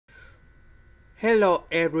Hello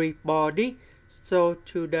everybody. So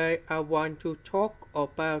today I want to talk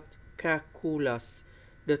about calculus.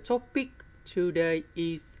 The topic today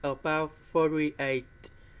is about Fourier.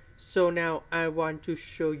 So now I want to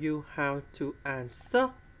show you how to answer.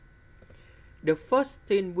 The first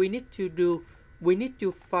thing we need to do, we need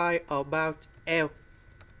to find about L.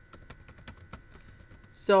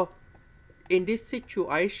 So in this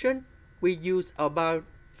situation, we use about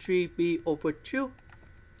 3b over 2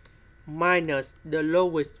 minus the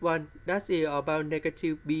lowest one, that is about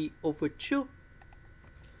negative b over 2.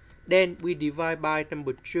 Then we divide by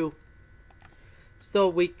number 2. So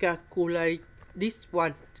we calculate this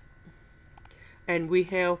one. And we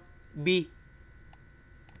have b.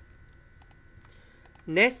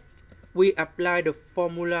 Next, we apply the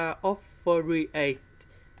formula of Fourier.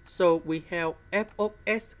 So we have f of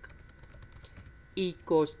s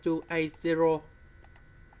equals to a0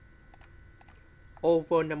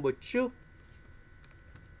 over number 2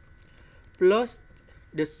 plus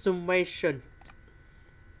the summation,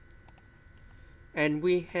 and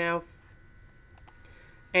we have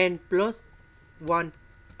n plus 1,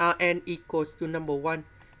 n equals to number 1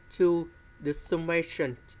 to the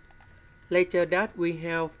summation. Later that we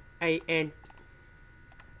have an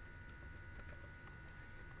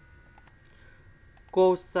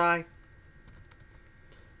cosine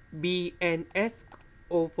b and s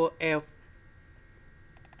over f.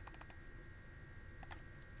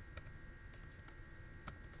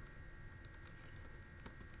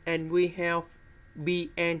 And we have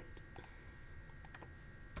bn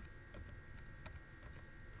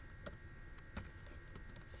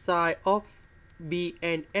sine of b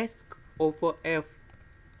and s over f.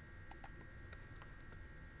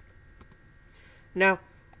 Now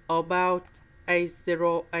about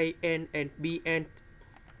a0, an and bn,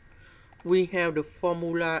 we have the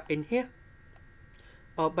formula in here.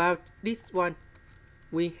 About this one,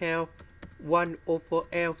 we have 1 over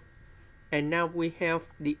f. And now we have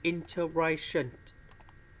the integration.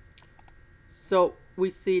 So we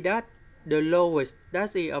see that the lowest,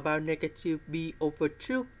 that is about negative b over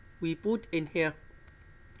 2, we put in here.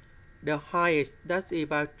 The highest, that is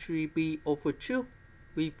about 3b over 2,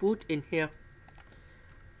 we put in here.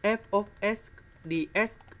 F of s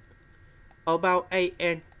ds about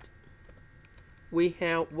an, we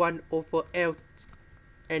have 1 over l.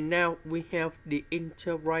 And now we have the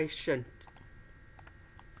integration.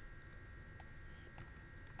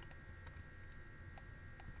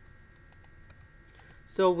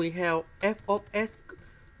 So we have f of s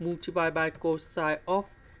multiplied by cosine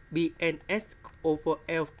of b and s over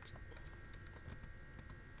l.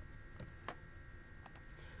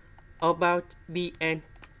 About bn,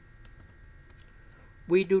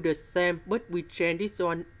 we do the same, but we change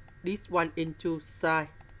this one into sine.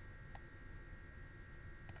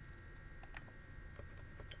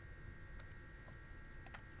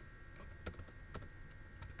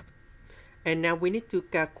 And now we need to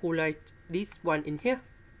calculate this one in here.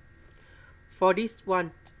 For this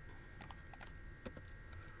one,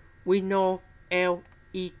 we know L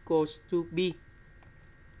equals to B.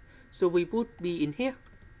 So we put B in here.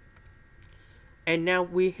 And now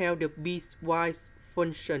we have the piecewise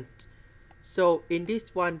function. So in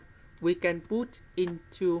this one, we can put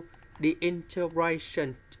into the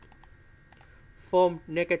integration from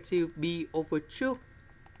negative B over 2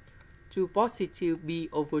 to positive B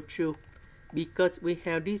over 2. Because we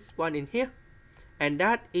have this one in here, and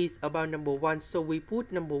that is about number 1, so we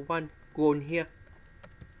put number 1 gone here.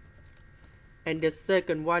 And the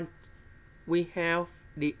second one, we have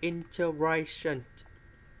the integration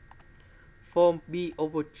from b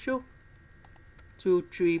over 2 to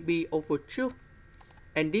 3b over 2,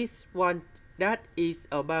 and this one, that is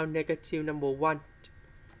about negative number 1.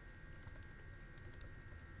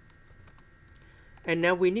 And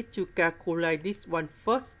now we need to calculate this one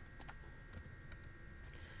first.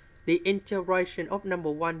 The integration of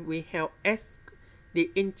number 1, we have s.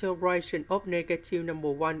 The integration of negative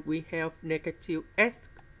number 1, we have negative s.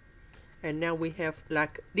 And now we have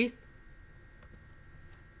like this.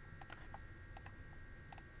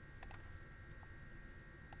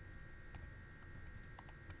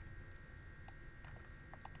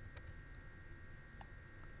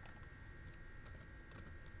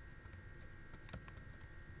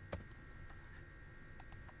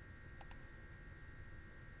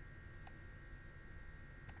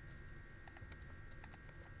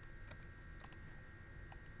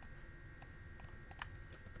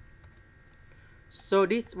 So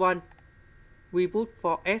this one, we put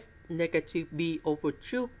for s negative b over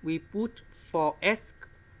 2, we put for s.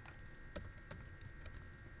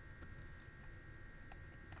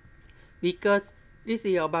 Because This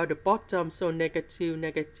is about the bottom, so negative,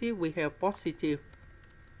 negative, we have positive.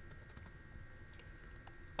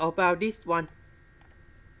 About this one,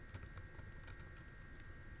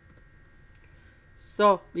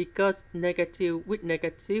 so because negative with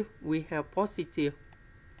negative, we have positive.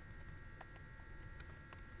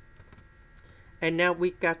 And now we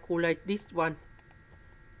calculate this one,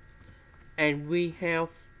 and we have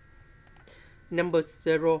number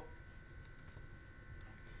 0.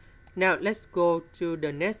 Now let's go to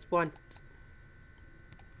the next one.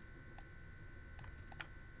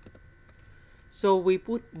 So we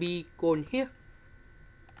put B cone here.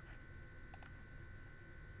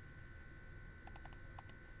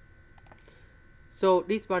 So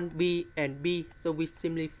this one B and B, so we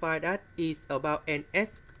simplify that is about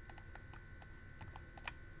NS.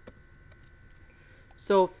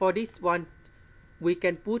 So for this one, we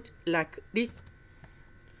can put like this.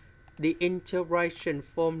 The integration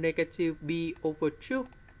from negative B over 2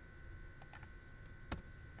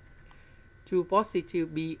 to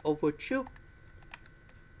positive B over 2.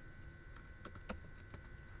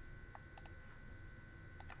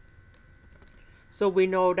 So we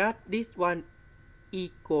know that this one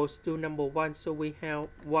equals to number 1. So we have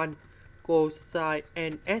 1 cosine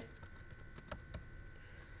NS.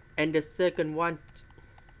 And the second one,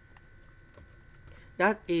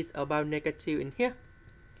 that is about negative in here.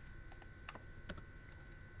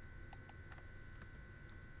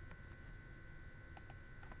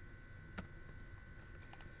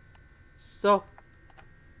 So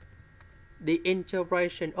the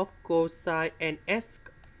integration of cosine NS,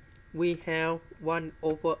 we have 1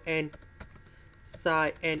 over n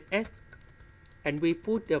sine NS, and we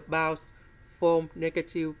put the bounds from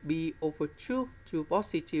negative B over 2 to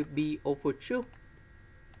positive B over 2.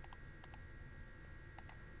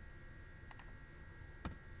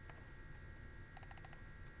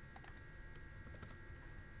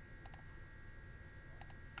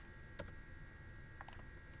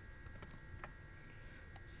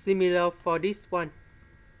 Similar for this one.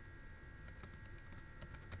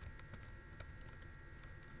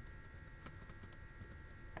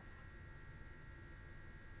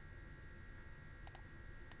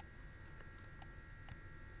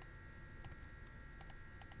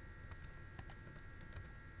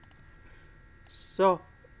 So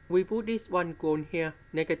we put this one cone here,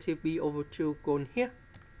 negative B over 2 cone here.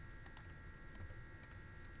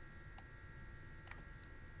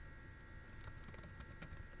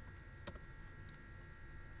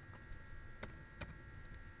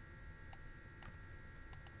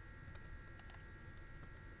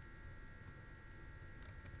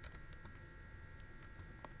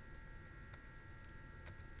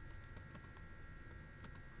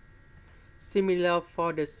 Similar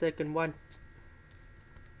for the second one.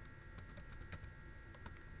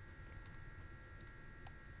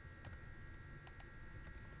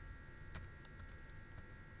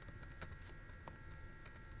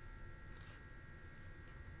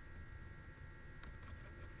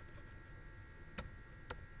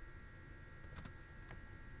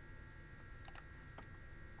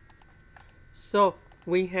 So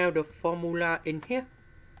we have the formula in here.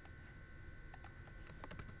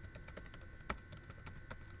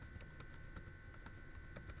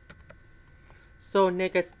 So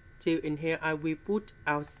negative in here, I will put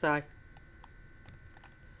outside.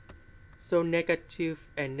 So negative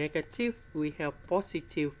and negative, we have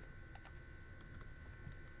positive.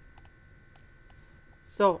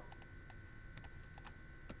 So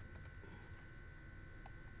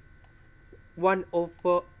 1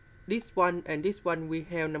 over this one and this one, we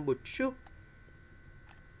have number 2.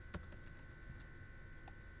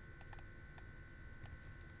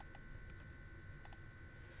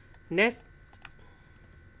 Next,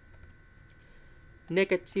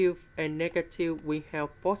 negative and negative, we have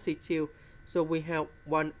positive. So we have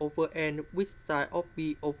 1 over n with sine of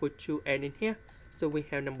B over 2n in here. So we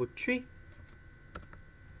have number 3.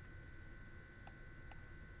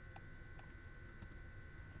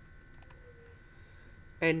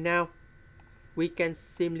 And now we can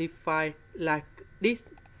simplify like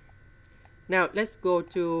this. Now let's go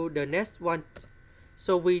to the next one.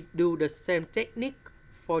 So we do the same technique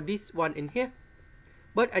for this one in here,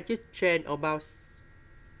 but I just change about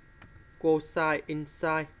cosine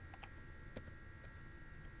inside.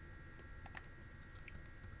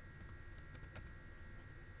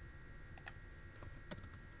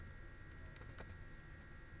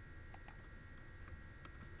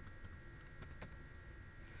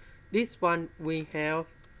 This one we have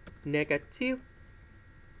negative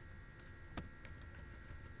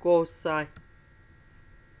cosine.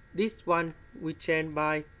 This one we change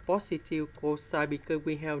by positive cosine because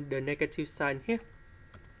we have the negative sign here.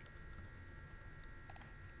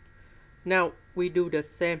 Now we do the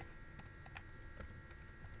same.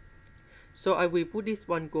 So I will put this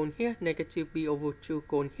one going here, negative b over 2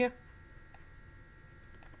 going here.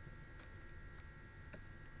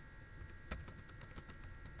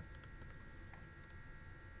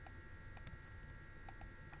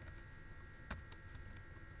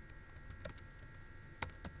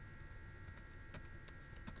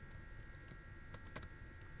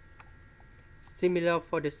 Similar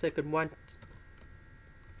for the second one.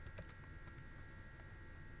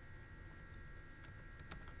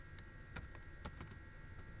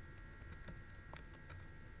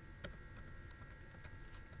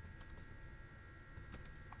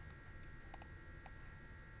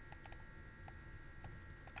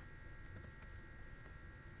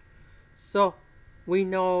 So we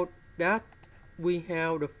know that we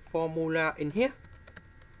have the formula in here.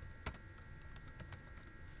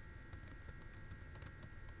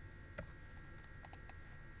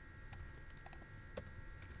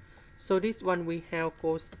 So this one we have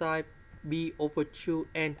cosine b over 2,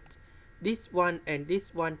 and this one and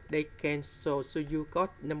this one they cancel, so you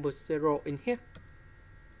got number 0 in here.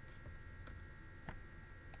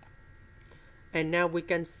 And now we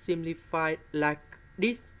can simplify like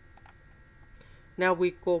this. Now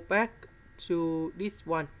we go back to this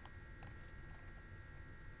one.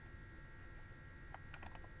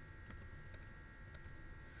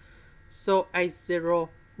 So A0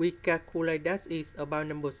 we calculate that is about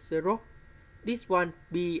number 0. This one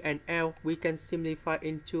B and L we can simplify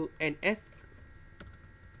into NS.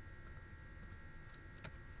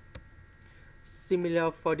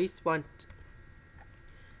 Similar for this one.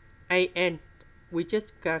 AN we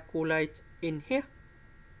just calculate in here.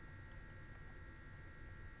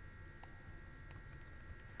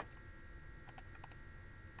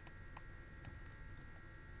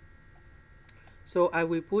 So I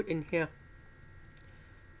will put in here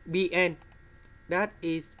Bn, that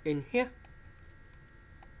is in here,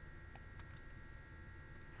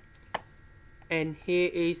 and here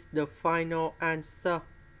is the final answer.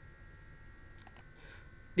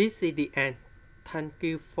 This is the end. Thank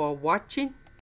you for watching.